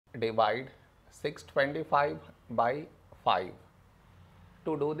divide 625 by 5.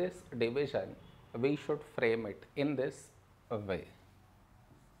 To do this division, we should frame it in this way.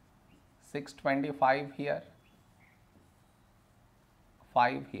 625 here,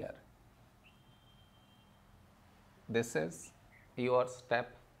 5 here. This is your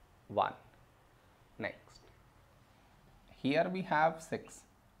step 1. Next, here we have 6,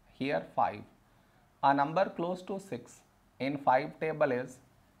 here 5. A number close to 6 in 5 table is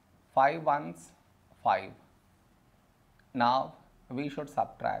 5 ones 5. Now we should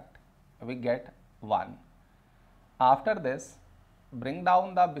subtract, we get 1. After this, bring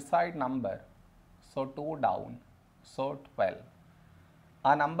down the beside number, so 2 down, so 12.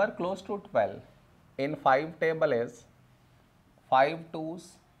 A number close to 12 in 5 table is 5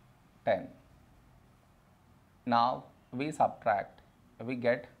 twos 10. Now we subtract, we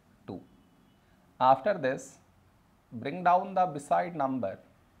get 2. After this, bring down the beside number,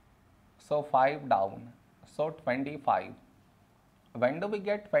 so 5 down, so 25. When do we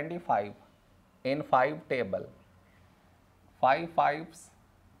get 25? In 5 table, 5 fives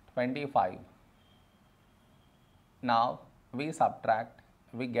 25. Now we subtract,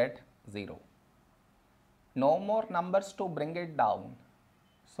 we get 0. No more numbers to bring it down,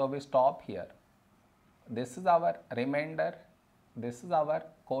 so we stop here. This is our remainder, this is our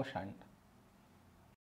quotient.